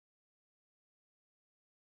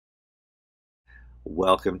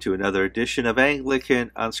Welcome to another edition of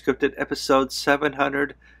Anglican Unscripted, episode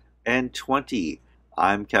 720.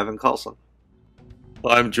 I'm Kevin Carlson.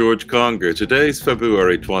 I'm George Conger. Today's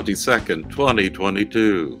February 22nd,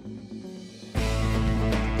 2022.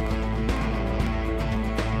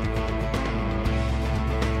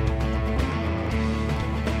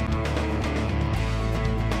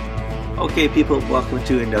 Okay, people, welcome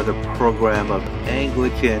to another program of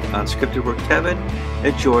Anglican Unscripted, where Kevin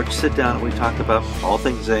and George sit down and we talk about all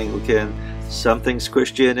things Anglican, some things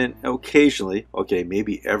Christian, and occasionally, okay,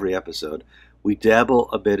 maybe every episode, we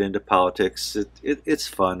dabble a bit into politics. It's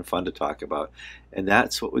fun to talk about. And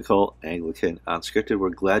that's what we call Anglican Unscripted. We're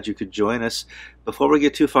glad you could join us. Before we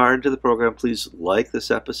get too far into the program, please like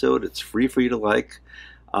this episode. It's free for you to like,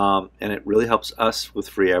 and it really helps us with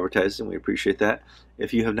free advertising. We appreciate that.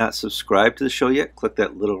 If you have not subscribed to the show yet, click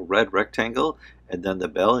that little red rectangle and then the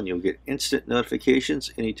bell, and you'll get instant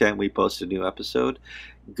notifications anytime we post a new episode.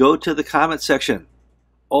 Go to the comment section.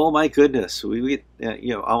 Oh my goodness, we get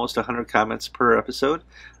almost 100 comments per episode.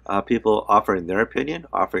 People offering their opinion,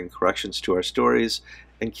 offering corrections to our stories,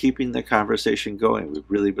 and keeping the conversation going. We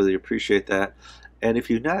really appreciate that. And if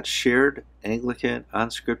you've not shared Anglican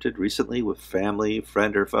Unscripted recently with family,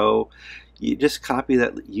 friend, or foe, you just copy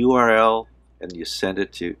that URL and you send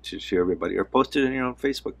it to everybody, or post it on your own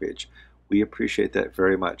Facebook page. We appreciate that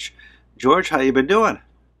very much. George, how you been doing?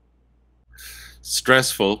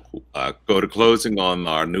 Stressful. Go to closing on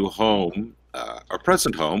our new home, our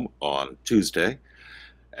present home, on Tuesday.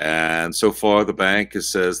 And so far the bank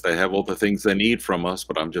says they have all the things they need from us,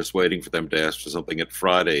 but I'm just waiting for them to ask for something at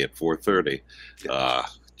Friday at 4:30,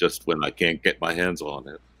 just when I can't get my hands on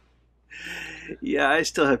it. Yeah, I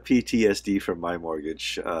still have PTSD from my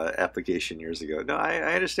mortgage application years ago. No,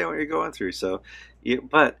 I understand what you're going through. So,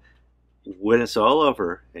 but when it's all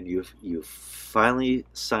over and you've finally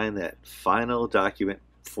signed that final document,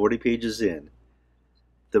 40 pages in,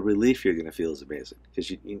 the relief you're going to feel is amazing,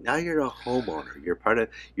 because now you're a homeowner.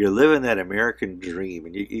 You're living that American dream,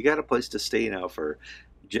 and you got a place to stay now for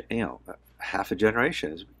half a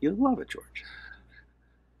generation. You love it, George.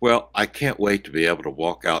 Well, I can't wait to be able to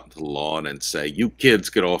walk out into the lawn and say, "You kids,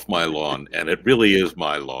 get off my lawn," and it really is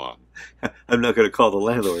my lawn. I'm not going to call the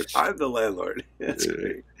landlord. I'm the landlord. That's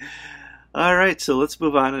great. All right, so let's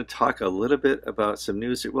move on and talk a little bit about some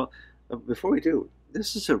news. Well, before we do,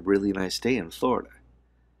 this is a really nice day in Florida.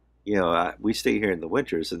 We stay here in the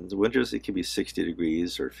winters, and in the winters it can be 60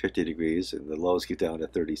 degrees or 50 degrees, and the lows get down to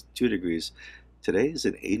 32 degrees. Today is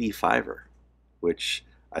an 85er, which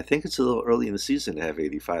I think it's a little early in the season to have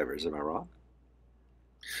 85ers. Am I wrong?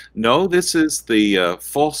 No, this is the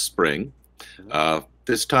fall spring.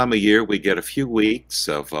 This time of year we get a few weeks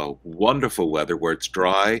of wonderful weather where it's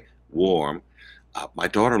dry, warm. My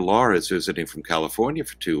daughter Laura is visiting from California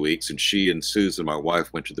for 2 weeks, and she and Susan, my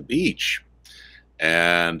wife, went to the beach.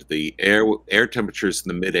 And the air temperature is in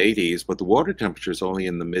the mid-80s, but the water temperature is only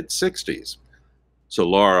in the mid-60s. So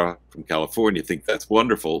Laura from California thinks that's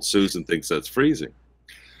wonderful. Susan thinks that's freezing.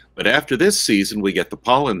 But after this season, we get the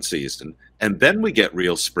pollen season, and then we get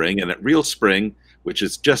real spring. And at real spring, which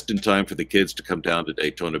is just in time for the kids to come down to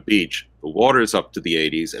Daytona Beach, the water is up to the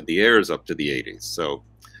 80s and the air is up to the 80s. So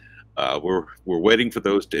we're waiting for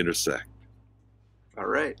those to intersect. All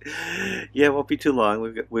right. Yeah, it won't be too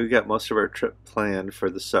long. We've got most of our trip planned for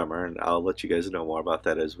the summer, and I'll let you guys know more about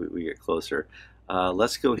that as we get closer.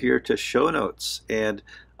 Let's go here to show notes. And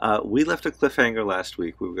we left a cliffhanger last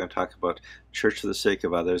week. We were going to talk about church for the sake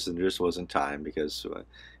of others, and there just wasn't time, because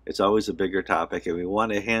it's always a bigger topic, and we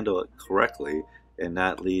want to handle it correctly and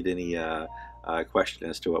not lead any question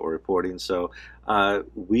as to what we're reporting. So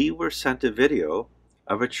we were sent a video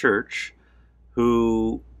of a church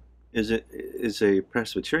who is a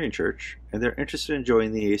Presbyterian church, and they're interested in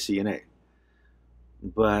joining the ACNA.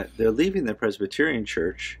 But they're leaving the Presbyterian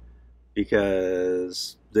church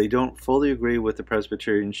because they don't fully agree with the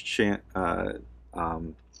Presbyterian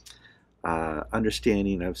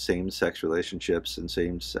understanding of same-sex relationships and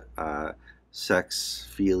same-sex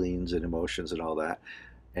feelings and emotions and all that.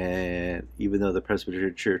 And even though the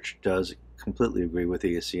Presbyterian church does completely agree with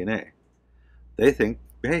the ACNA, they think,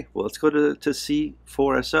 hey, well, let's go to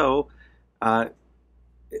C4SO, a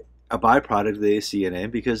byproduct of the ACNA,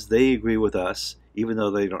 because they agree with us, even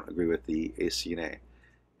though they don't agree with the ACNA.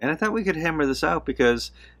 And I thought we could hammer this out,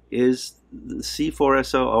 because is the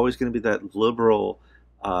C4SO always going to be that liberal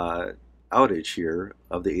outage here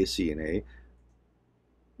of the ACNA,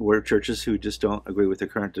 where churches who just don't agree with the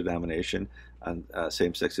current denomination on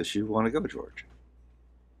same-sex issues want to go, George?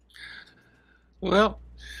 Well,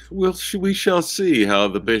 we shall see how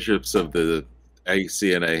the bishops of the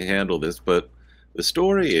ACNA handle this, but The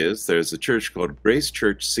story is there's a church called Grace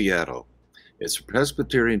Church Seattle. It's a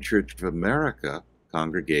Presbyterian Church of America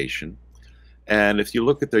congregation. And if you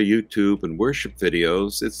look at their YouTube and worship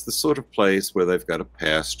videos, it's the sort of place where they've got a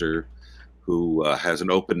pastor who has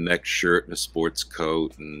an open neck shirt and a sports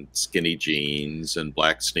coat and skinny jeans and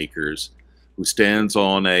black sneakers, who stands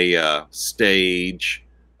on a stage,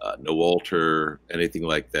 no altar, anything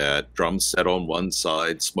like that, drum set on one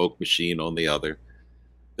side, smoke machine on the other.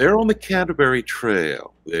 They're on the Canterbury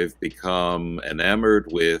Trail. They've become enamored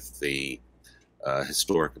with the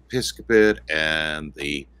historic episcopate and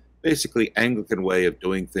the basically Anglican way of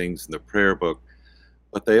doing things in the prayer book.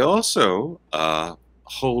 But they also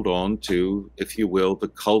hold on to, if you will, the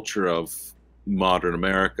culture of modern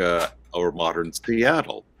America or modern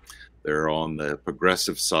Seattle. They're on the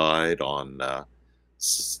progressive side on the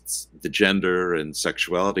gender and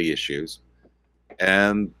sexuality issues.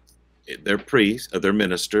 And their priest, their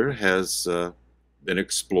minister, has been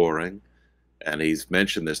exploring, and he's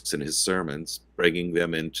mentioned this in his sermons, bringing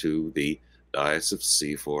them into the Diocese of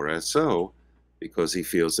C4SO because he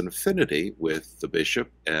feels an affinity with the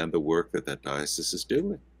bishop and the work that that diocese is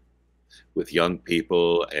doing with young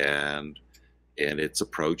people and its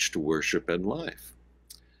approach to worship and life.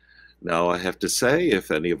 Now, I have to say,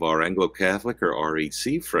 if any of our Anglo-Catholic or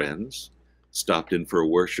REC friends stopped in for a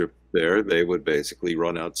worship there, they would basically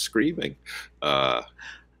run out screaming. I'm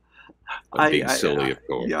being silly, of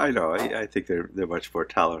course. Yeah, I know. I think they're much more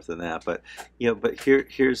tolerant than that. But but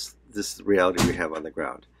here's this reality we have on the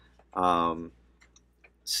ground.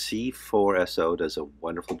 C4SO does a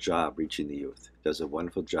wonderful job reaching the youth. Does a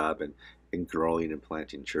wonderful job in growing and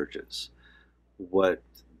planting churches. What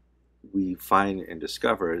we find and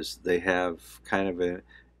discover is they have kind of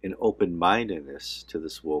an open-mindedness to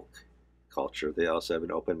this woke culture. They also have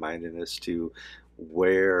an open-mindedness to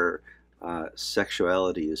where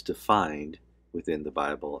sexuality is defined within the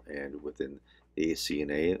Bible and within the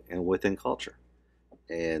ACNA and within culture.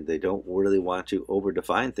 And they don't really want to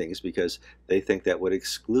over-define things because they think that would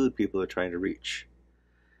exclude people they're trying to reach.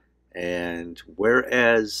 And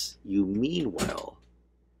whereas you mean well,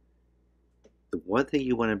 the one thing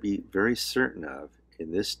you want to be very certain of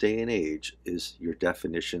in this day and age is your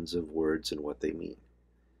definitions of words and what they mean.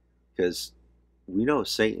 Because we know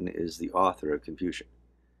Satan is the author of confusion.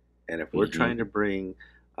 And if we're trying to bring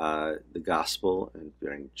the gospel and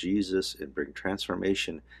bring Jesus and bring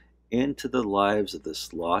transformation into the lives of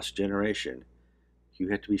this lost generation, you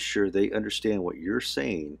have to be sure they understand what you're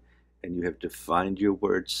saying, and you have defined your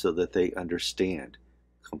words so that they understand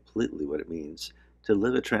completely what it means to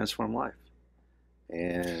live a transformed life.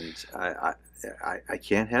 And I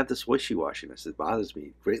can't have this wishy-washiness. It bothers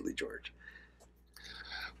me greatly, George.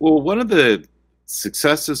 Well, one of the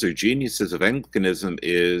successes or geniuses of Anglicanism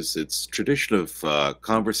is its tradition of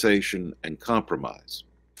conversation and compromise.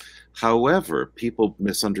 However, people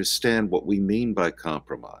misunderstand what we mean by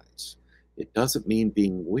compromise. It doesn't mean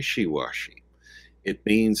being wishy-washy. It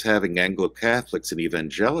means having Anglo-Catholics and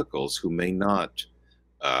evangelicals who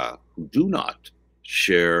who do not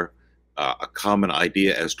share a common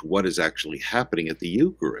idea as to what is actually happening at the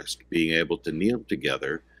Eucharist, being able to kneel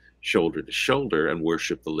together, shoulder to shoulder, and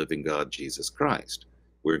worship the living God, Jesus Christ.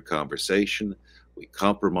 We're in conversation. We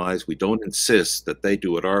compromise. We don't insist that they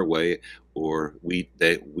do it our way or we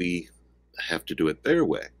have to do it their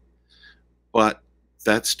way. But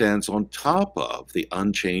that stands on top of the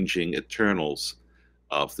unchanging eternals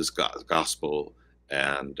of this gospel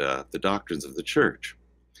and the doctrines of the church.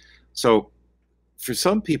 So for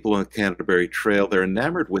some people on the Canterbury Trail, they're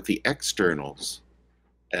enamored with the externals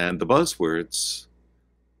and the buzzwords,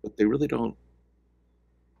 but they really don't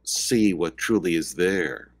see what truly is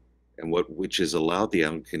there and which has allowed the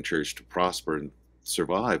Anglican Church to prosper and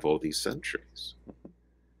survive all these centuries.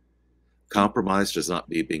 Compromise does not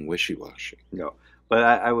mean being wishy-washy. No, but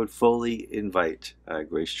I would fully invite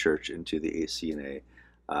Grace Church into the ACNA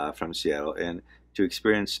from Seattle and to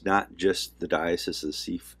experience not just the Diocese of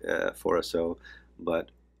C4SO, but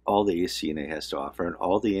all the ACNA has to offer and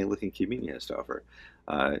all the Anglican community has to offer.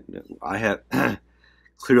 I have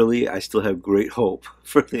clearly, I still have great hope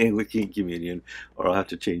for the Anglican Communion, or I'll have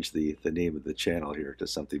to change the name of the channel here to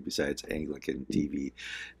something besides Anglican TV.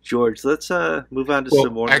 George, let's move on to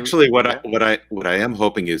some more. Actually, what I am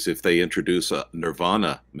hoping is if they introduce a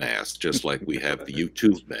Nirvana Mass, just like we have the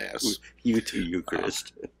YouTube Mass. YouTube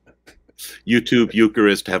Eucharist. YouTube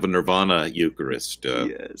Eucharist, have a Nirvana Eucharist.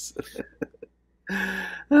 Yes.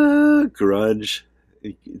 Grunge.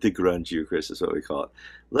 The grunge Eucharist is what we call it.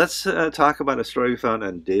 Let's talk about a story we found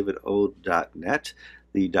on davido.net.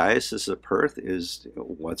 The Diocese of Perth is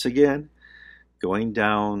once again going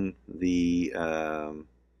down the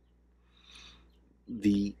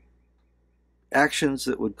the actions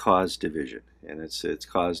that would cause division, and it's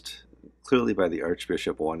caused clearly by the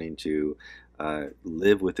Archbishop wanting to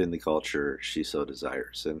live within the culture she so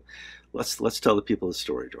desires. And let's tell the people the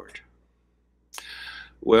story, George.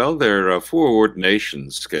 Well, there are four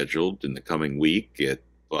ordinations scheduled in the coming week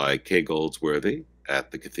by Kay Goldsworthy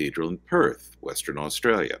at the Cathedral in Perth, Western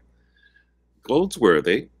Australia.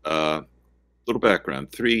 Goldsworthy, little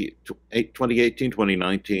background, 2018,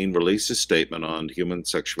 2019, released a statement on human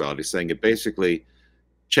sexuality saying it basically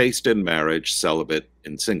chaste in marriage, celibate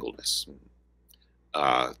in singleness.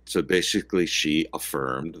 So basically she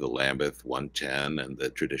affirmed the Lambeth 110 and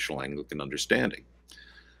the traditional Anglican understanding.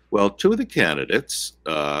 Well, two of the candidates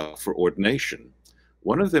for ordination,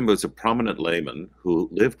 one of them was a prominent layman who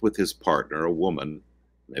lived with his partner, a woman.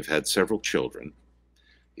 They've had several children.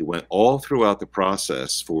 He went all throughout the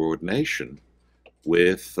process for ordination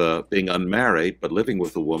with being unmarried, but living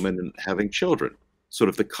with a woman and having children. Sort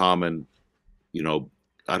of the common,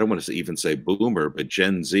 I don't want to even say boomer, but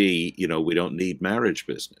Gen Z, we don't need marriage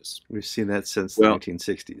business. We've seen that since the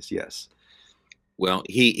 1960s, yes. Well,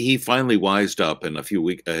 he finally wised up in a few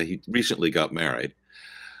weeks. He recently got married.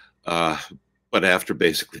 But after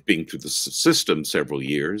basically being through the system several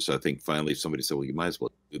years, I think finally somebody said, well, you might as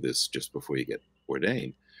well do this just before you get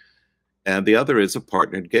ordained. And the other is a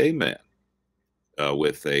partnered gay man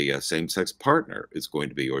with a same-sex partner is going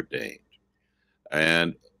to be ordained.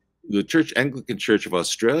 And the Anglican Church of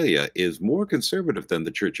Australia is more conservative than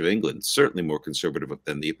the Church of England, certainly more conservative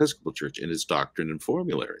than the Episcopal Church in its doctrine and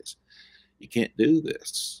formularies. You can't do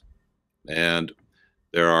this. And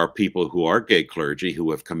there are people who are gay clergy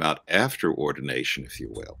who have come out after ordination, if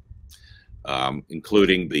you will,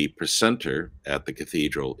 including the precentor at the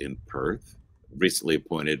cathedral in Perth, recently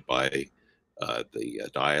appointed by the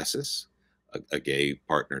diocese, a gay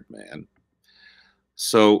partnered man.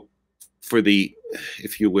 So for the,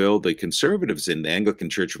 if you will, the conservatives in the Anglican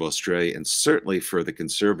Church of Australia, and certainly for the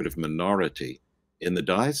conservative minority in the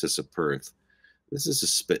Diocese of Perth, this is a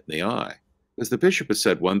spit in the eye. Because the bishop has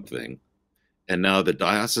said one thing, and now the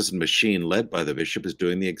diocesan machine led by the bishop is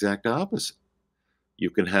doing the exact opposite. You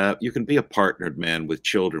can be a partnered man with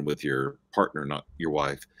children with your partner, not your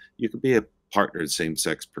wife. You can be a partnered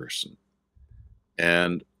same-sex person.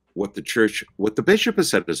 And what the bishop has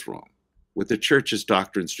said is wrong. What the church's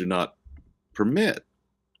doctrines do not permit,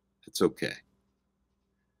 it's okay.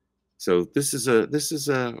 So this is a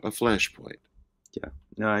flashpoint. Yeah,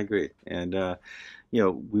 no, I agree. And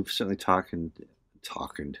we've certainly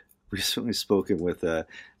recently spoken with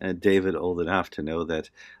David old enough to know that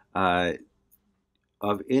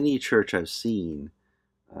of any church I've seen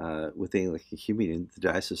within like a community, the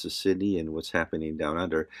Diocese of Sydney and what's happening down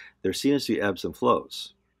under, there seems to be ebbs and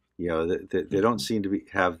flows. They don't seem to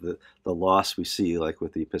have the loss we see like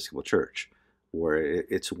with the Episcopal Church, where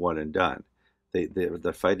it's one and done.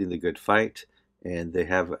 They're fighting the good fight, and they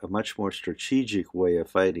have a much more strategic way of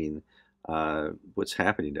fighting what's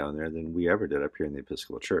happening down there than we ever did up here in the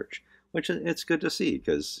Episcopal Church, which it's good to see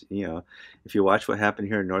because, if you watch what happened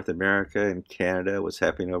here in North America and Canada, what's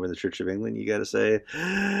happening over in the Church of England, you got to say,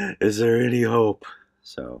 is there any hope?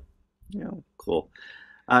 So, cool.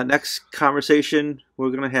 Next conversation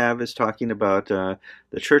we're going to have is talking about the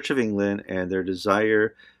Church of England and their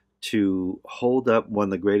desire to hold up one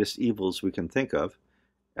of the greatest evils we can think of,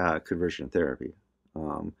 conversion therapy,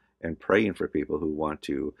 and praying for people who want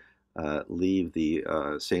to leave the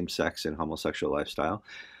same-sex and homosexual lifestyle.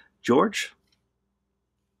 George,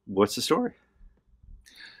 what's the story?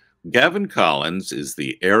 Gavin Collins is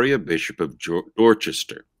the area bishop of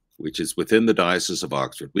Dorchester, which is within the Diocese of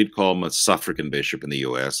Oxford. We'd call him a suffragan bishop in the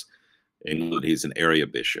U.S. In England, he's an area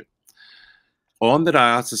bishop. On the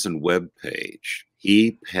diocesan webpage,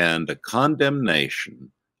 he penned a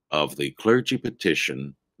condemnation of the clergy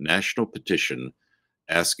petition, national petition,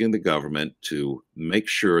 asking the government to make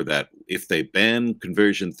sure that if they ban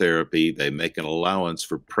conversion therapy, they make an allowance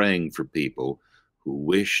for praying for people who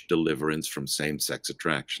wish deliverance from same-sex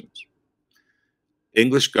attractions.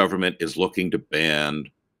 English government is looking to ban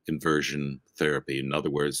conversion therapy. In other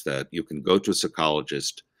words, that you can go to a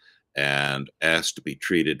psychologist and ask to be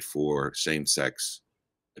treated for same-sex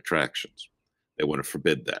attractions. They want to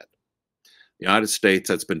forbid that. The United States,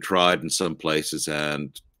 that's been tried in some places,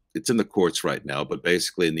 and it's in the courts right now, but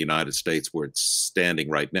basically in the United States where it's standing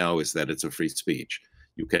right now is that it's a free speech.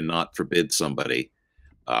 You cannot forbid somebody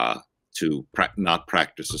to not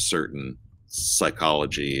practice a certain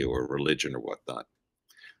psychology or religion or whatnot.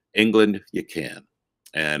 England, you can.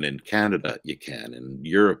 And in Canada, you can. In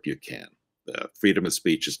Europe, you can. Freedom of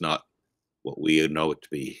speech is not what we know it to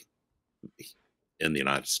be in the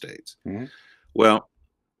United States. Mm-hmm. Well,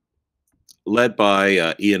 led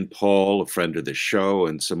by Ian Paul, a friend of the show,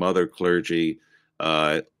 and some other clergy.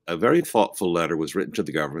 A very thoughtful letter was written to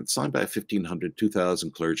the government, signed by 1,500,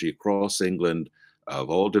 2,000 clergy across England of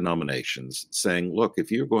all denominations, saying, look,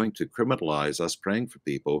 if you're going to criminalize us praying for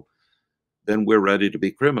people, then we're ready to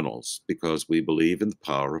be criminals because we believe in the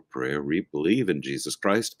power of prayer. We believe in Jesus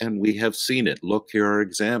Christ, and we have seen it. Look, here are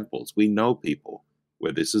examples. We know people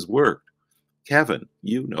where this has worked. Kevin,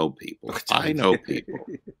 you know people. I know people.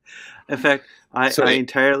 In fact, I So,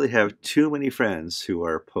 entirely have too many friends who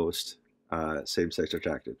are post same-sex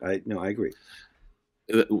attracted. I agree.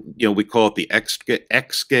 we call it the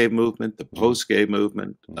ex-gay movement, the post-gay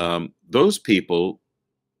movement. Those people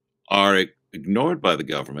are ignored by the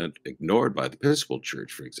government, ignored by the Episcopal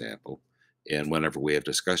Church, for example, and whenever we have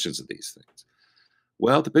discussions of these things.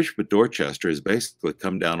 Well, the Bishop of Dorchester has basically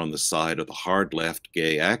come down on the side of the hard left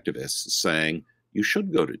gay activists saying you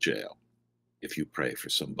should go to jail if you pray for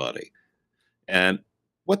somebody. And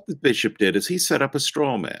what the bishop did is he set up a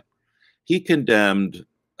straw man. He condemned,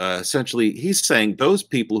 essentially, he's saying those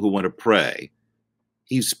people who want to pray,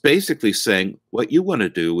 he's basically saying what you want to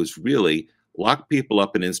do is really lock people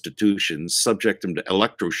up in institutions, subject them to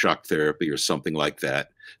electroshock therapy or something like that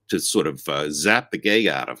to sort of zap the gay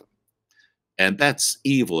out of them. And that's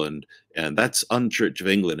evil and that's un-Church of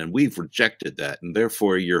England, and we've rejected that, and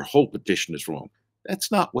therefore your whole petition is wrong.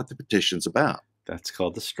 That's not what the petition's about. That's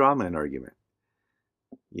called the straw man argument.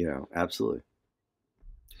 Absolutely.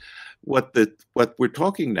 What we're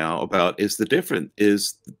talking now about is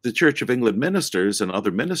the Church of England ministers and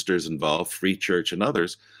other ministers involved, Free Church and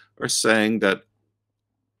others, are saying that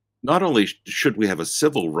not only should we have a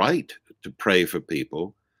civil right to pray for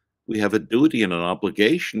people, we have a duty and an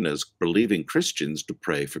obligation as believing Christians to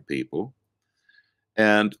pray for people.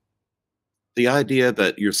 And the idea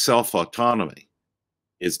that your self-autonomy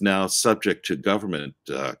is now subject to government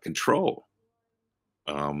control.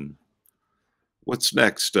 What's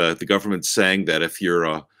next? The government's saying that if you're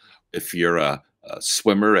a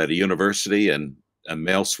swimmer at a university and a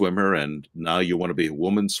male swimmer, and now you want to be a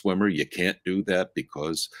woman swimmer, you can't do that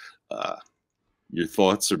because your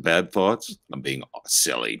thoughts are bad thoughts. I'm being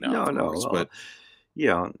silly now, of course, well, but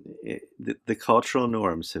the cultural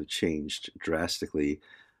norms have changed drastically.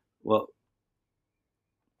 Well,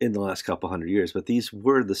 in the last couple hundred years, but these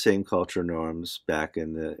were the same cultural norms back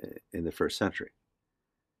in the first century.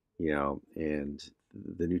 And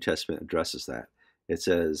the New Testament addresses that. It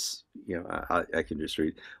says, I can just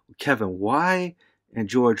read, Kevin, why, and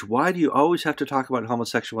George, why do you always have to talk about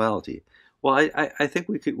homosexuality? Well, I think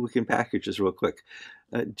we can package this real quick.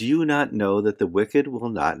 Do you not know that the wicked will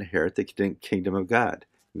not inherit the kingdom of God?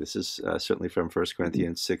 And this is certainly from 1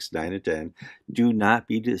 Corinthians 6, 9, and 10. Do not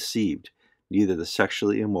be deceived. Neither the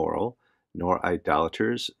sexually immoral, nor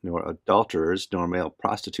idolaters, nor adulterers, nor male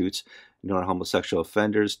prostitutes, nor homosexual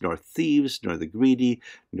offenders, nor thieves, nor the greedy,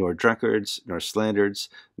 nor drunkards, nor slanderers,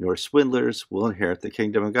 nor swindlers will inherit the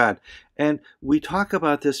kingdom of God. And we talk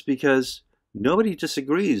about this because nobody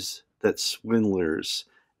disagrees that swindlers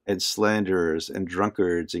and slanderers and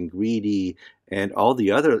drunkards and greedy and all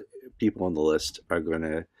the other people on the list are going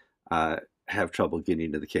to have trouble getting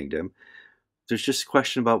into the kingdom. There's just a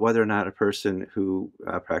question about whether or not a person who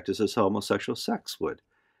practices homosexual sex would.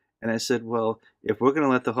 And I said, well, if we're going to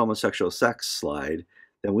let the homosexual sex slide,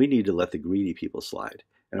 then we need to let the greedy people slide.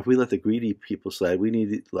 And if we let the greedy people slide, we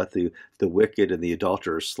need to let the wicked and the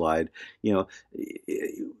adulterers slide.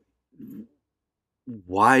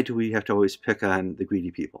 Why do we have to always pick on the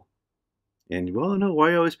greedy people? And, well, no, why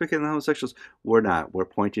are you always picking on the homosexuals? We're not. We're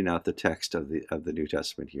pointing out the text of the New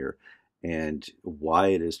Testament here and why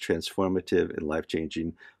it is transformative and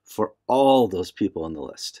life-changing for all those people on the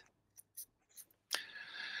list.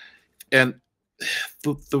 And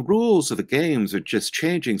the rules of the games are just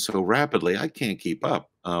changing so rapidly, I can't keep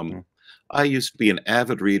up. I used to be an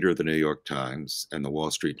avid reader of the New York Times and the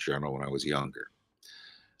Wall Street Journal when I was younger.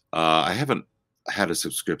 I haven't had a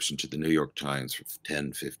subscription to the New York Times for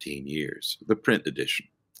 10, 15 years, the print edition.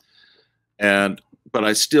 But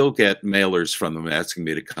I still get mailers from them asking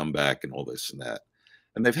me to come back and all this and that.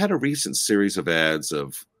 And they've had a recent series of ads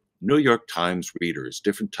of New York Times readers,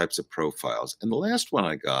 different types of profiles. And the last one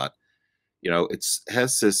I got, it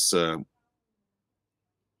has this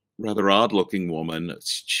rather odd-looking woman.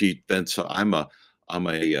 I'm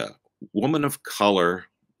a woman of color.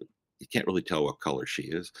 You can't really tell what color she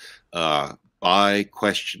is. By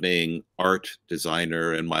questioning art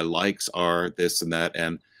designer, and my likes are this and that.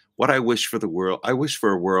 And what I wish for the world, I wish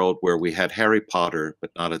for a world where we had Harry Potter,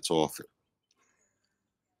 but not its author.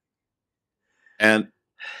 And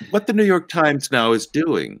what the New York Times now is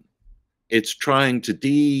doing, it's trying to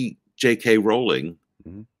J.K. Rowling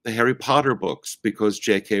the Harry Potter books because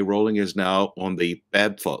J.K. Rowling is now on the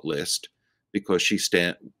bad thought list because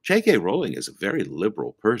J.K. Rowling is a very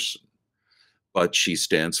liberal person, but she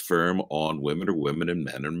stands firm on women are women and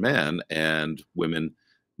men are men, and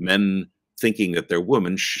men thinking that they're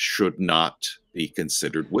women should not be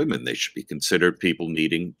considered women. They should be considered people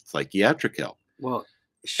needing psychiatric help. Well,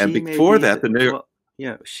 And she may before be that, the New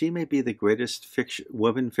York, she may be the greatest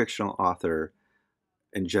woman fictional author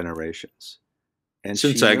in generations. And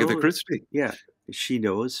since she Agatha knows, Christie. yeah, she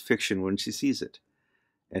knows fiction when she sees it.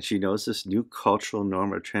 And she knows this new cultural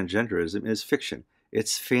norm of transgenderism is fiction.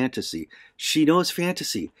 It's fantasy. She knows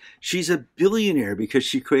fantasy. She's a billionaire because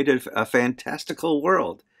she created a fantastical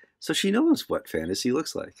world. So she knows what fantasy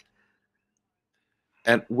looks like.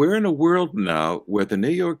 And we're in a world now where the New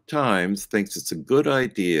York Times thinks it's a good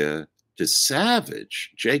idea to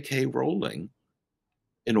savage J.K. Rowling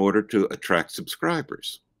in order to attract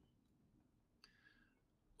subscribers.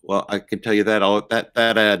 Well, I can tell you that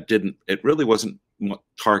ad didn't. It really wasn't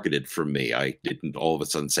targeted for me. I didn't all of a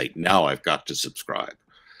sudden say, "Now I've got to subscribe."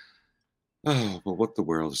 Oh, but what the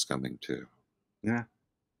world is coming to. Yeah.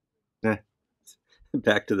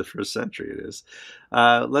 Back to the first century it is.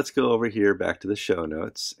 Let's go over here back to the show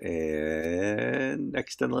notes. And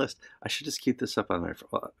next on the list, I should just keep this up on my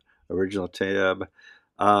original tab.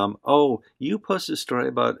 Oh, you posted a story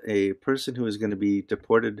about a person who is going to be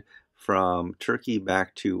deported from Turkey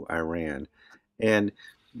back to Iran. And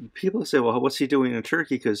people say, well, what's he doing in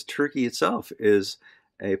Turkey? Because Turkey itself is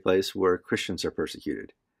a place where Christians are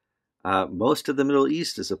persecuted. Most of the Middle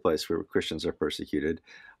East is a place where Christians are persecuted.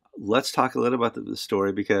 Let's talk a little about the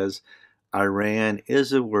story, because Iran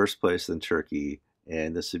is a worse place than Turkey,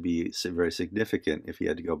 and this would be very significant if he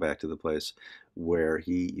had to go back to the place where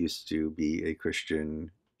he used to be a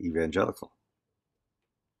Christian evangelical.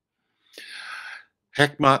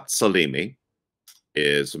 Hekmat Salimi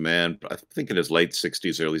is a man, I think in his late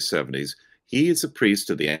 60s, early 70s. He is a priest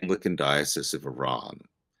of the Anglican Diocese of Iran.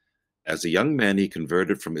 As a young man, he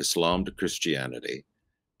converted from Islam to Christianity,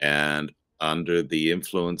 and under the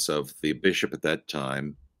influence of the bishop at that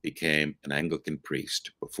time, became an Anglican priest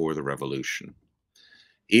before the revolution.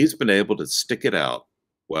 He's been able to stick it out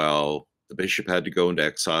while the bishop had to go into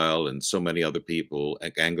exile and so many other people,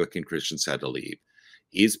 Anglican Christians, had to leave.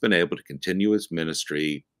 He's been able to continue his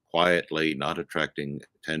ministry quietly, not attracting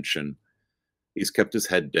attention. He's kept his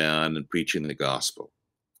head down and preaching the gospel.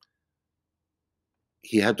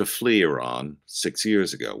 He had to flee Iran 6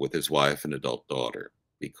 years ago with his wife and adult daughter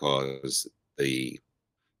because the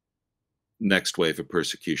next wave of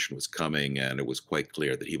persecution was coming, and it was quite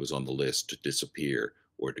clear that he was on the list to disappear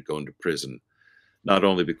or to go into prison, not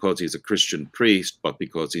only because he's a Christian priest, but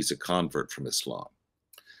because he's a convert from Islam.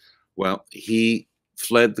 Well, he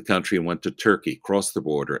fled the country and went to Turkey, crossed the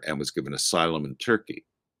border, and was given asylum in Turkey.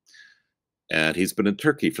 And he's been in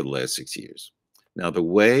Turkey for the last 6 years. Now, the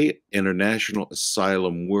way international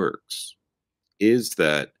asylum works is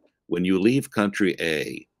that when you leave country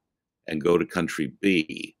A and go to country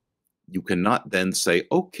B, you cannot then say,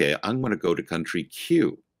 okay, I'm going to go to country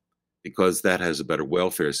Q, because that has a better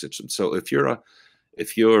welfare system. So if you're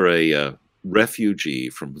a refugee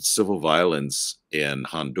from civil violence in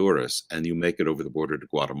Honduras and you make it over the border to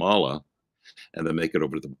Guatemala and then make it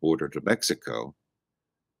over the border to Mexico,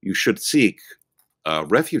 you should seek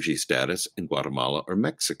refugee status in Guatemala or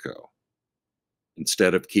Mexico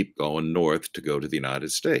instead of keep going north to go to the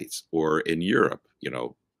United States or in Europe,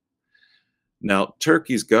 Now,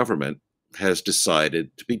 Turkey's government has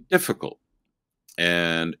decided to be difficult.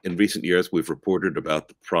 And in recent years, we've reported about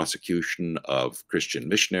the prosecution of Christian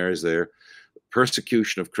missionaries there. The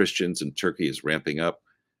persecution of Christians in Turkey is ramping up.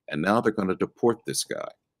 And now they're going to deport this guy,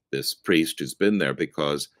 this priest who's been there,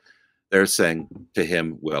 because they're saying to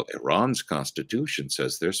him, well, Iran's constitution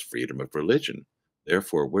says there's freedom of religion.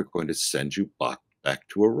 Therefore, we're going to send you back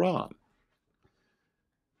to Iran.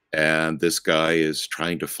 And this guy is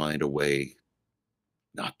trying to find a way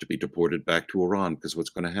not to be deported back to Iran, because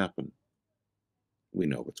what's going to happen? We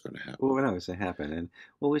know what's going to happen. Well, we know what's going to happen. And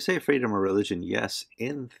when we say freedom of religion, yes,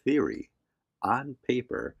 in theory, on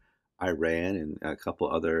paper, Iran and a couple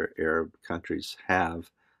other Arab countries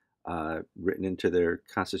have written into their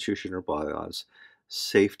constitution or bylaws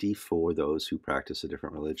safety for those who practice a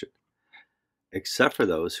different religion, except for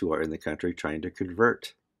those who are in the country trying to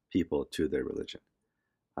convert people to their religion.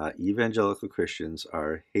 Evangelical Christians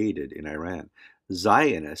are hated in Iran.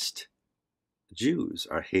 Zionist Jews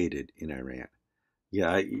are hated in Iran.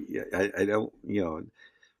 Yeah, I don't,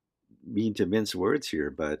 mean to mince words here,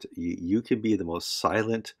 but you can be the most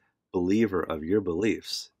silent believer of your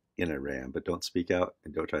beliefs in Iran, but don't speak out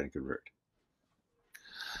and don't try to convert.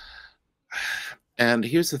 And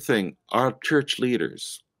here's the thing, our church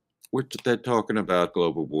leaders, they're talking about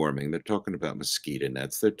global warming. They're talking about mosquito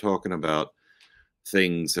nets. They're talking about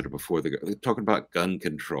things that are they're talking about gun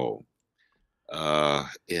control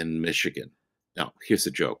in Michigan. Now, here's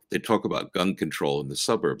the joke. They talk about gun control in the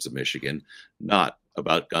suburbs of Michigan, not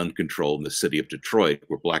about gun control in the city of Detroit,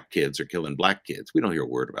 where black kids are killing black kids. We don't hear a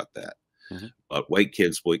word about that. Mhm. But white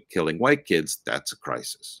kids killing white kids, that's a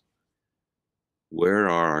crisis. Where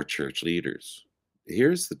are our church leaders?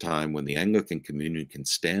 Here's the time when the Anglican communion can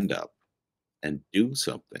stand up and do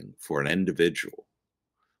something for an individual,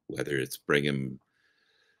 whether it's bring him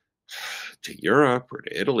to Europe or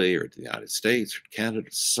to Italy or to the United States or Canada,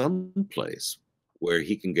 someplace where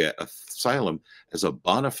he can get asylum as a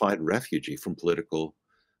bona fide refugee from political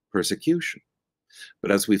persecution.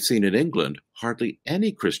 But as we've seen in England, hardly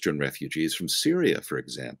any Christian refugees from Syria, for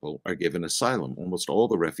example, are given asylum. Almost all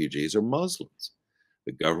the refugees are Muslims.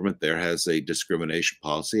 The government there has a discrimination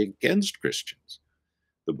policy against Christians.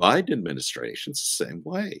 The Biden administration's the same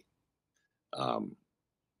way.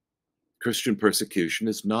 Christian persecution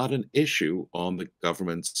is not an issue on the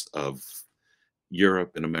governments of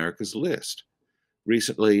Europe and America's list.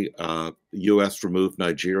 Recently, the U.S. removed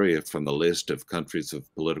Nigeria from the list of countries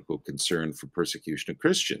of political concern for persecution of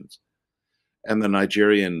Christians. And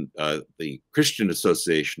the Christian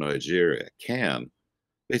Association of Nigeria, CAN,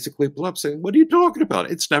 basically blew up saying, what are you talking about?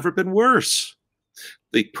 It's never been worse.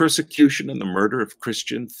 The persecution and the murder of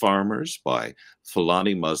Christian farmers by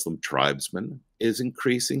Fulani Muslim tribesmen is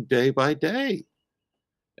increasing day by day.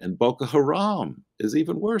 And Boko Haram is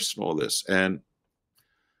even worse than all this. And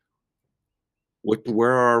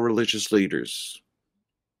where are our religious leaders?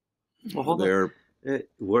 Well, hold on.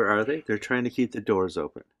 Where are they? They're trying to keep the doors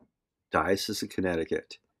open. Diocese of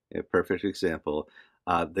Connecticut, a perfect example.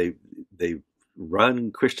 They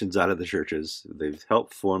run Christians out of the churches. They've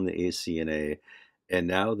helped form the ACNA, and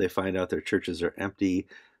now they find out their churches are empty.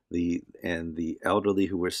 The elderly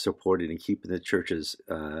who were supporting and keeping the churches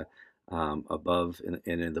above and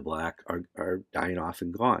in the black are dying off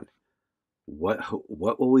and gone.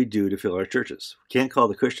 What will we do to fill our churches? We can't call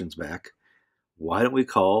the Christians back. Why don't we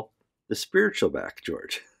call the spiritual back,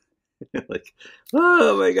 George? Like,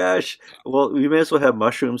 oh my gosh. Well, we may as well have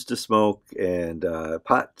mushrooms to smoke and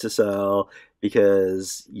pot to sell,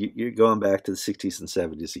 because you're going back to the 60s and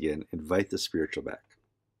 70s again. Invite the spiritual back.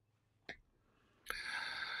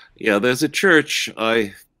 Yeah, there's a church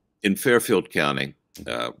in Fairfield County,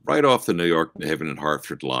 right off the New York, Haven and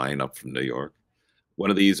Hartford line up from New York. One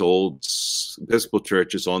of these old Episcopal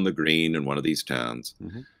churches on the green in one of these towns.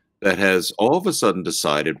 Mm-hmm. That has all of a sudden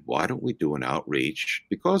decided, why don't we do an outreach?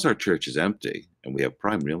 Because our church is empty and we have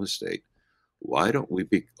prime real estate, why don't we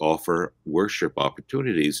offer worship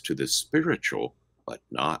opportunities to the spiritual, but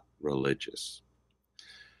not religious?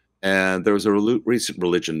 And there was a recent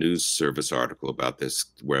Religion News Service article about this,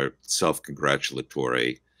 where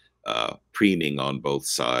self-congratulatory preening on both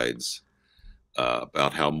sides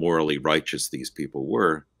about how morally righteous these people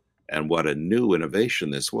were and what a new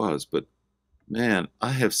innovation this was. But man,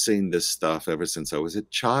 I have seen this stuff ever since I was a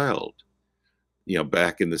child. You know,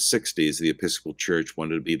 back in the 60s, the Episcopal Church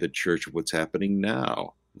wanted to be the church of what's happening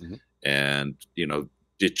now. Mm-hmm. And, you know,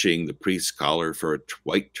 ditching the priest's collar for a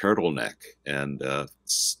white turtleneck and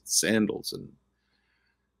sandals,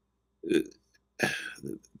 and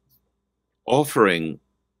offering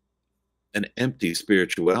an empty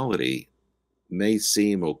spirituality may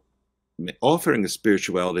seem, offering a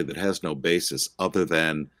spirituality that has no basis other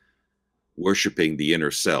than worshiping the inner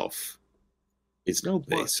self is no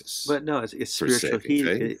basis. But no, it's spiritual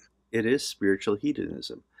hedonism. It is spiritual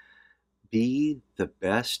hedonism. Be the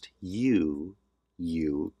best you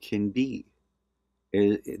can be.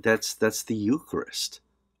 That's the Eucharist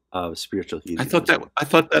of spiritual hedonism. I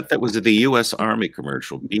thought that was the U.S. Army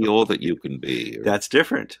commercial. Be all that you can be. That's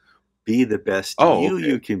different. Be the best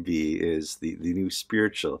you can be is the new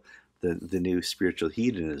spiritual, the new spiritual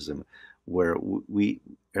hedonism, where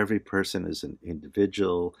every person is an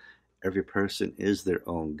individual, every person is their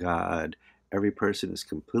own God, every person is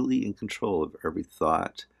completely in control of every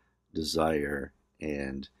thought, desire,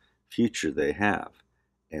 and future they have.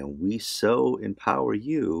 And we so empower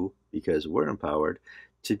you, because we're empowered,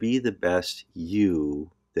 to be the best you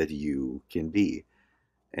that you can be.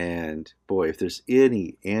 And boy, if there's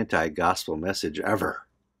any anti-gospel message ever,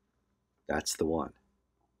 that's the one.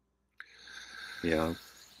 You know,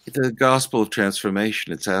 the gospel of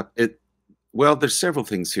transformation. Well, there's several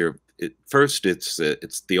things here. First, it's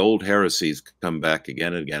the old heresies come back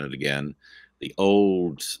again and again and again. The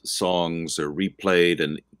old songs are replayed,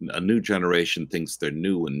 and a new generation thinks they're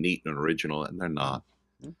new and neat and original, and they're not.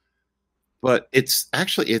 Mm-hmm. But it's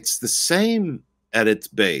the same at its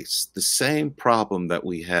base the same problem that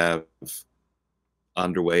we have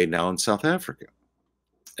underway now in South Africa.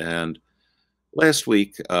 And last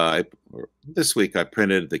week, or this week, I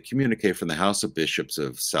printed the communique from the House of Bishops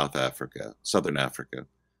of South Africa, Southern Africa,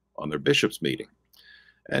 on their bishops' meeting.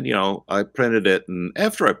 And, I printed it, and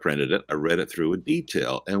after I printed it, I read it through in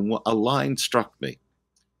detail, and a line struck me.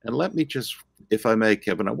 And let me just, if I may,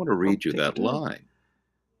 Kevin, I want to read you that line.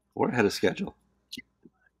 We're ahead of schedule.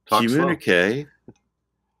 Talk communique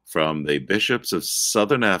from the bishops of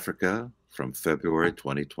Southern Africa from February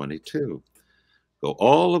 2022. Go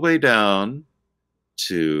all the way down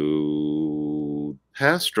to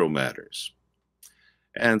pastoral matters.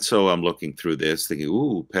 And so I'm looking through this thinking,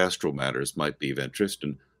 ooh, pastoral matters might be of interest.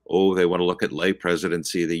 And, they want to look at lay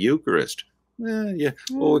presidency of the Eucharist. Yeah.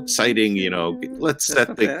 Oh, exciting, let's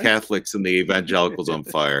set the Catholics and the evangelicals on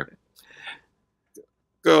fire.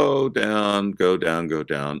 Go down,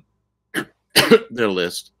 their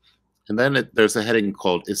list. And then there's a heading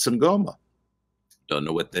called Isangoma. Don't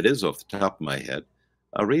know what that is off the top of my head.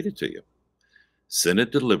 I'll read it to you.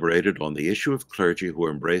 Synod deliberated on the issue of clergy who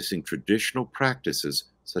are embracing traditional practices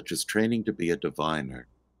such as training to be a diviner,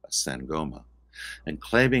 a Sangoma, and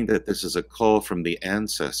claiming that this is a call from the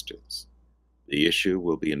ancestors. The issue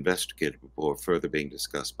will be investigated before further being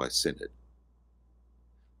discussed by Synod.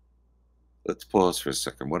 Let's pause for a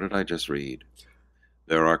second. What did I just read?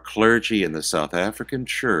 There are clergy in the South African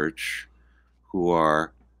church who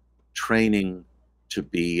are training to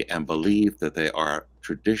be and believe that they are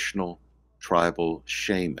traditional tribal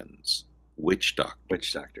shamans, witch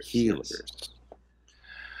doctors, healers. Yes.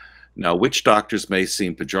 Now, witch doctors may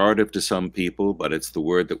seem pejorative to some people, but it's the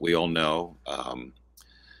word that we all know.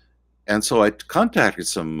 And so I contacted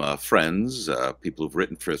some friends, people who've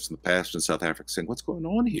written for us in the past in South Africa, saying, what's going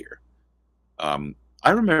on here? I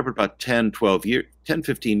remember about 10,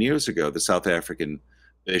 15 years ago, the South African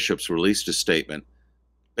bishops released a statement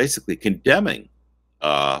basically condemning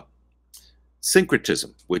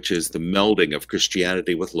syncretism, which is the melding of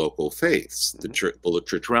Christianity with local faiths, the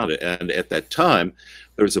church around it. And at that time,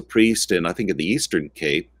 there was a priest in, I think, in the Eastern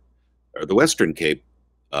Cape, or the Western Cape,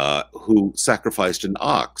 who sacrificed an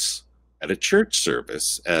ox at a church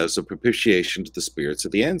service as a propitiation to the spirits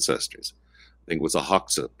of the ancestors. I think it was a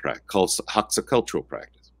Hoxa cultural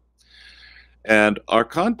practice. And our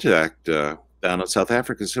contact down in South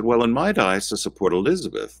Africa said, well, in my diocese of Port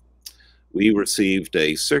Elizabeth, we received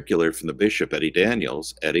a circular from the bishop, Eddie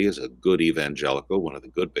Daniels. Eddie is a good evangelical, one of the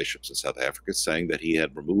good bishops in South Africa, saying that he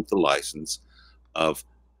had removed the license of,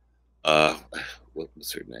 what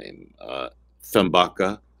was her name?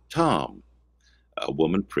 Thembaka Tom, a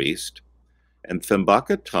woman priest. And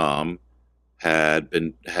Thembaka Tom had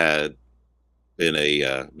been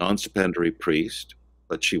a non-stipendiary priest,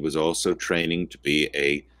 but she was also training to be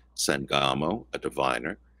a Sangamo, a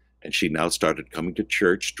diviner. And she now started coming to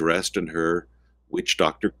church dressed in her witch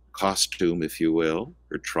doctor costume, if you will,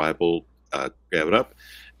 her tribal get-up,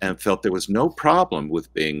 and felt there was no problem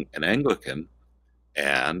with being an Anglican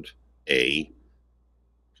and a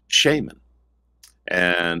shaman.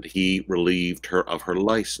 And he relieved her of her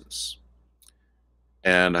license.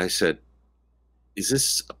 And I said, is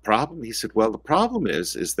this a problem? He said, well, the problem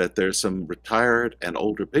is that there's some retired and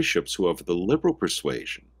older bishops who are of the liberal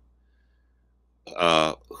persuasion,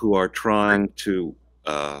 who are trying to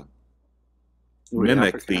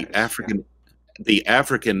mimic the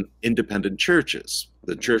African independent churches,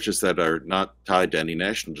 the churches that are not tied to any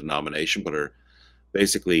national denomination, but are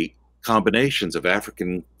basically combinations of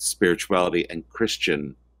African spirituality and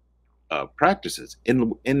Christian practices,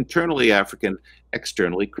 internally African,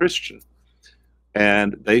 externally Christian.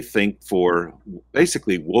 And they think for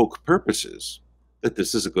basically woke purposes that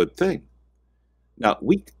this is a good thing. Now,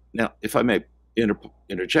 if I may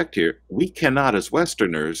interject here, we cannot as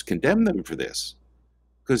Westerners condemn them for this.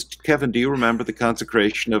 Because, Kevin, do you remember the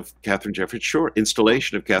consecration of Catherine Jefferts Schori,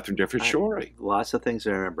 installation of Catherine Jefferts Schori? Lots of things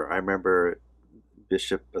I remember. I remember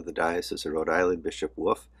Bishop of the Diocese of Rhode Island, Bishop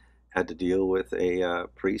Wolf, had to deal with a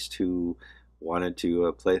priest who wanted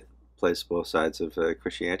to place both sides of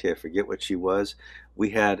Christianity. I forget what she was. We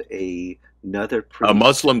had another priest. A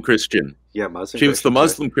Muslim Christian. Yeah, Muslim. She was the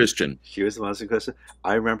Muslim Christian. She was the Muslim Christian.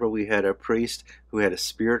 I remember we had a priest who had a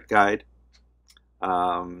spirit guide,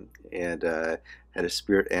 and had a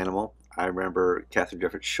spirit animal. I remember Catherine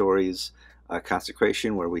Jefferts Schori's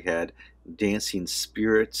consecration, where we had dancing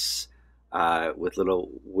spirits with little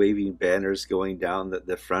waving banners going down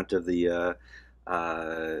the front of the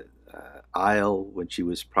aisle when she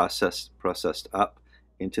was processed up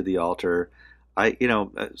into the altar.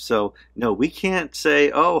 So no, we can't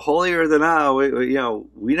say, oh, holier than thou.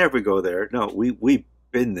 We never go there. No, we've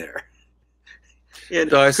been there. And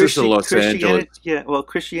Diocese of Los Angeles. Christianity, yeah, well,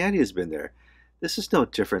 Christianity has been there. This is no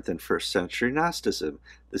different than first century Gnosticism.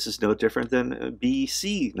 This is no different than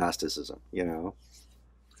BC Gnosticism, you know.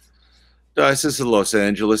 Diocese of Los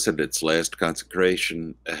Angeles, at its last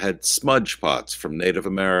consecration, had smudge pots from Native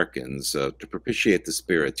Americans to propitiate the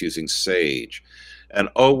spirits using sage. And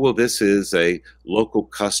oh, well, this is a local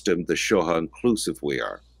custom to show how inclusive we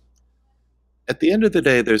are. At the end of the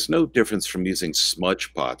day, there's no difference from using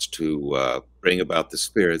smudge pots to bring about the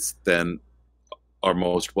spirits than our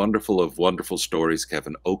most wonderful of wonderful stories,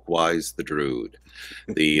 Kevin, Oakwise the Druid,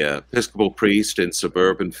 the Episcopal priest in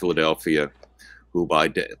suburban Philadelphia, who by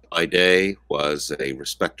day was a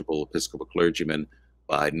respectable Episcopal clergyman,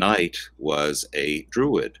 by night was a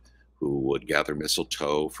druid who would gather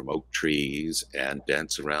mistletoe from oak trees and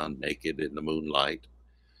dance around naked in the moonlight.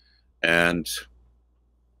 And,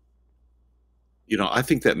 you know, I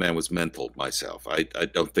think that man was mental myself. I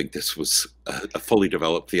don't think this was a fully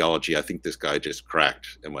developed theology. I think this guy just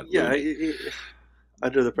cracked and went Yeah, loony.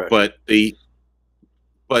 under the pressure.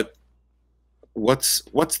 But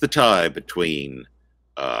what's the tie between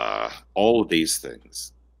all of these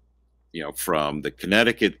things? You know, from the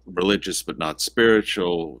Connecticut religious but not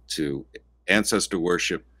spiritual to ancestor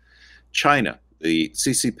worship. China, the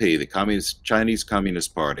CCP, the Chinese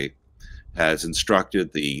Communist Party, has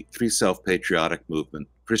instructed the Three Self-Patriotic Movement,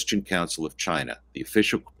 Christian Council of China, the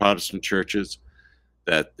official Protestant churches,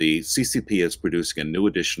 that the CCP is producing a new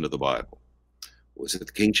edition of the Bible. Was it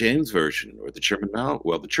the King James Version or the German Mal?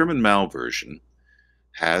 Well, the German Mal version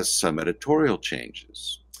has some editorial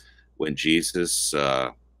changes. When Jesus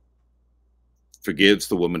forgives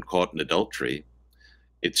the woman caught in adultery,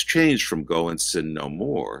 it's changed from go and sin no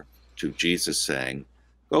more to Jesus saying,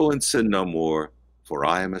 go and sin no more, for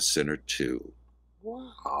I am a sinner too.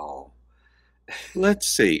 Wow. Let's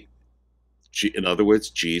see. In other words,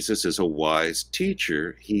 Jesus is a wise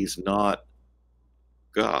teacher. He's not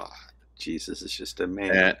God. Jesus is just a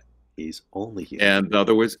man. He's only human. And in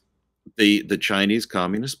other words, the Chinese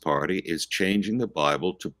Communist Party is changing the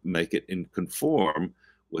Bible to make it in conform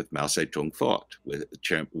with Mao Zedong thought,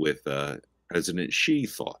 with President Xi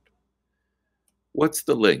thought. What's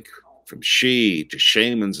the link from Xi to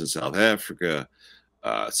shamans in South Africa,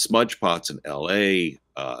 smudge pots in L.A.,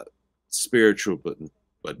 spiritual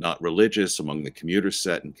but not religious among the commuter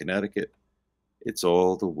set in Connecticut? It's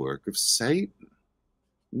all the work of Satan.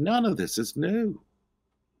 None of this is new.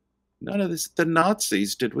 None of this. The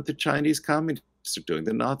Nazis did what the Chinese communists are doing.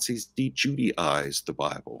 The Nazis de-Judaized the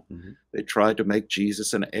Bible. Mm-hmm. They tried to make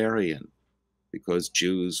Jesus an Aryan because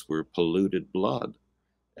Jews were polluted blood,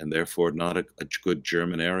 and therefore not a good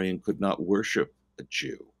German Aryan could not worship a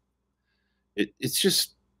Jew. It's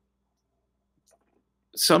just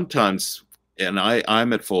sometimes, and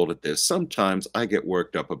I'm at fault at this, sometimes I get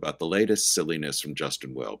worked up about the latest silliness from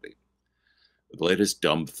Justin Welby, the latest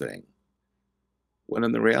dumb thing, when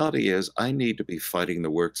in the reality is I need to be fighting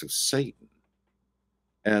the works of Satan.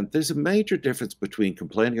 And there's a major difference between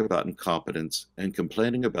complaining about incompetence and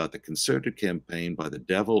complaining about the concerted campaign by the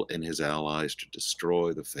devil and his allies to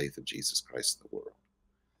destroy the faith of Jesus Christ in the world.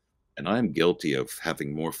 And I'm guilty of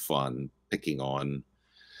having more fun picking on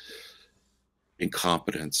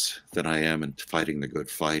incompetence than I am in fighting the good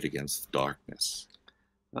fight against darkness.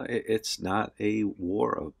 It's not a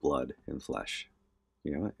war of blood and flesh.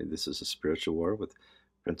 You know, this is a spiritual war with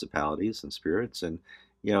principalities and spirits. And,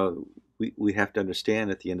 you know, we have to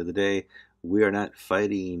understand at the end of the day, we are not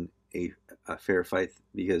fighting a fair fight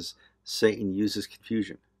because Satan uses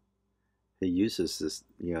confusion. He uses this,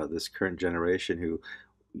 you know, this current generation who,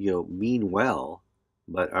 you know, mean well,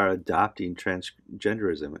 but are adopting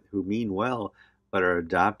transgenderism, who mean well, but are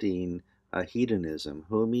adopting hedonism,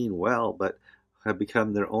 who mean well, but have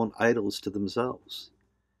become their own idols to themselves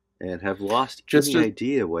and have lost any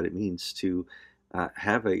idea what it means to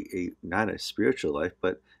have not a spiritual life,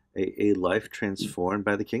 but a life transformed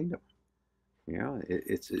by the kingdom. You know,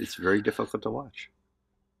 it's very difficult to watch.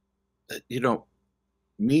 You know,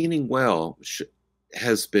 meaning well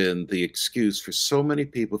has been the excuse for so many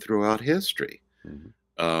people throughout history.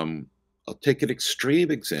 Mm-hmm. I'll take an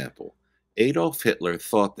extreme example. Adolf Hitler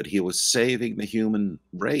thought that he was saving the human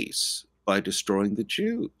race by destroying the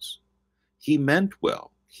Jews. He meant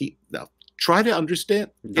well. Now try to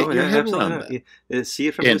understand. Get your head around that. See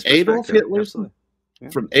it from his perspective.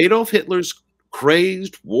 From Adolf Hitler's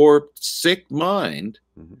crazed, warped, sick mind,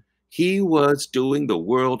 mm-hmm. he was doing the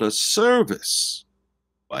world a service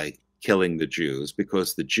by killing the Jews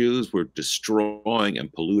because the Jews were destroying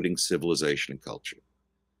and polluting civilization and culture.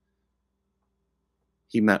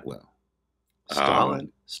 He meant well.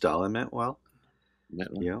 Stalin meant well. No.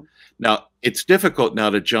 You know? Now, it's difficult now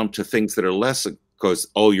to jump to things that are less because,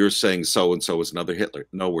 oh, you're saying so-and-so is another Hitler.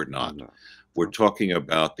 No, we're not. No. We're talking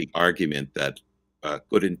about the argument that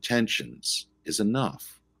good intentions is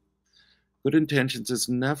enough. Good intentions is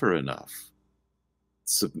never enough.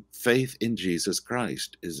 So faith in Jesus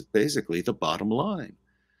Christ is basically the bottom line.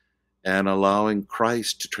 And allowing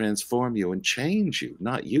Christ to transform you and change you,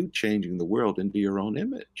 not you changing the world into your own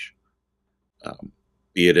image.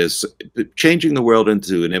 Be it as changing the world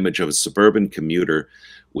into an image of a suburban commuter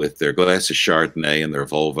with their glass of Chardonnay and their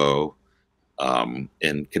Volvo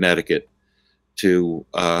in Connecticut to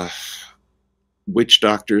witch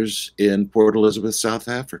doctors in Port Elizabeth, South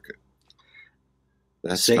Africa.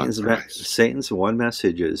 That's Satan's one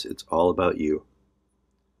message is it's all about you.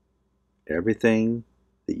 Everything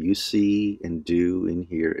that you see and do and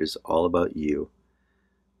hear is all about you.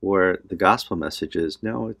 Where the gospel message is,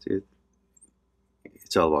 no,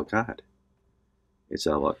 it's all about God. It's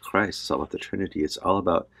all about Christ. It's all about the Trinity. It's all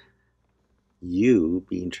about you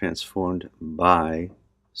being transformed by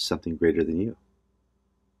something greater than you.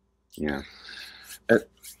 Yeah.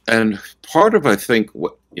 And part of, I think,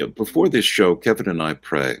 what before this show, Kevin and I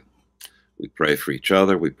pray. We pray for each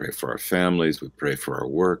other. We pray for our families. We pray for our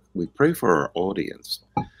work. We pray for our audience.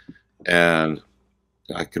 And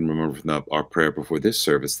I can remember from our prayer before this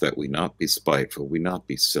service that we not be spiteful, we not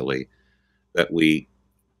be silly, that we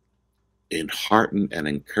hearten and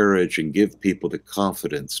encourage and give people the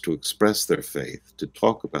confidence to express their faith, to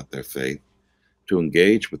talk about their faith, to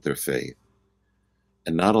engage with their faith,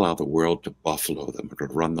 and not allow the world to buffalo them or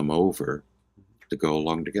to run them over, to go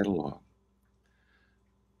along to get along.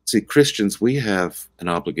 See, Christians, we have an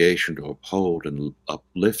obligation to uphold and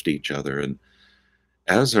uplift each other. And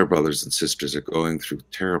as our brothers and sisters are going through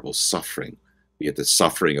terrible suffering, be it the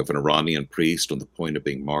suffering of an Iranian priest on the point of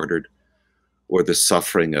being martyred, or the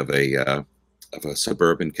suffering of a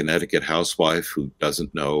suburban Connecticut housewife who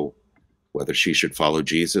doesn't know whether she should follow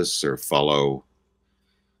Jesus or follow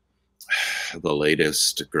the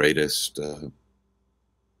latest, greatest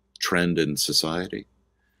trend in society.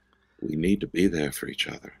 We need to be there for each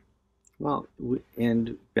other. Well,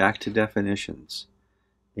 and back to definitions.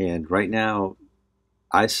 And right now,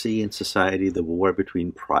 I see in society the war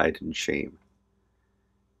between pride and shame.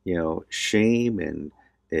 Shame and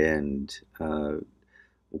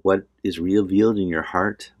what is revealed in your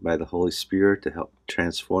heart by the Holy Spirit to help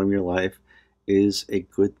transform your life is a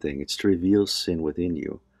good thing. It's to reveal sin within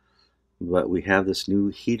you. But we have this new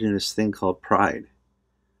hedonist thing called pride,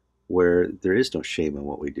 where there is no shame in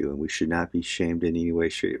what we do, and we should not be shamed in any way,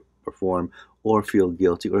 shape, or form, or feel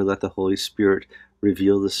guilty, or let the Holy Spirit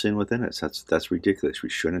reveal the sin within us. That's ridiculous. We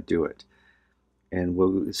shouldn't do it. And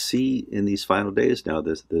we'll see in these final days now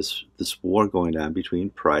this war going on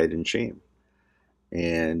between pride and shame.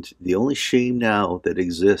 And the only shame now that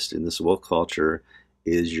exists in this woke culture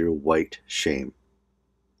is your white shame.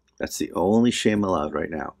 That's the only shame allowed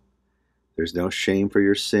right now. There's no shame for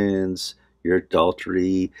your sins, your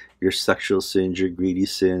adultery, your sexual sins, your greedy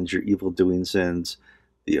sins, your evil-doing sins.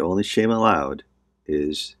 The only shame allowed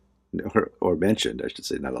is, or mentioned, I should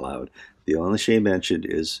say, not allowed. The only shame mentioned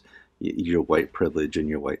is your white privilege and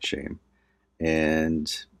your white shame.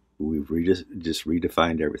 And we've just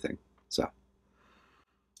redefined everything. So,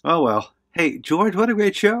 oh well. Hey, George, what a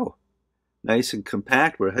great show. Nice and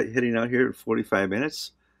compact. We're hitting out here at 45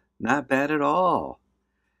 minutes. Not bad at all.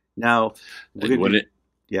 Now,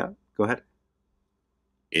 yeah, go ahead.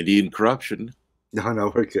 Indian corruption.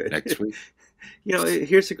 No, we're good. Next week.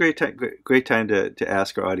 Here's a great time to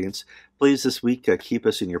ask our audience. Please, this week, keep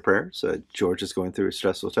us in your prayers. George is going through a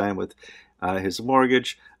stressful time with his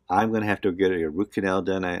mortgage. I'm going to have to get a root canal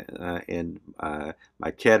done and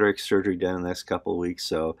my cataract surgery done in the next couple of weeks.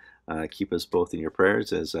 So keep us both in your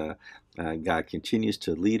prayers as God continues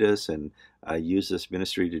to lead us and use this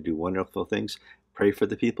ministry to do wonderful things. Pray for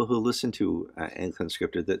the people who listen to Anglican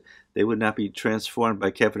Unscripted, that they would not be transformed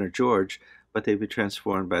by Kevin or George, but they'd be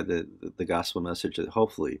transformed by the gospel message that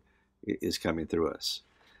hopefully is coming through us.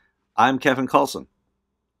 I'm Kevin Carlson.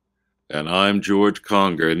 And I'm George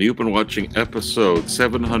Conger, and you've been watching episode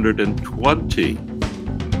 720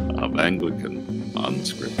 of Anglican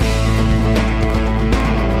Unscripted.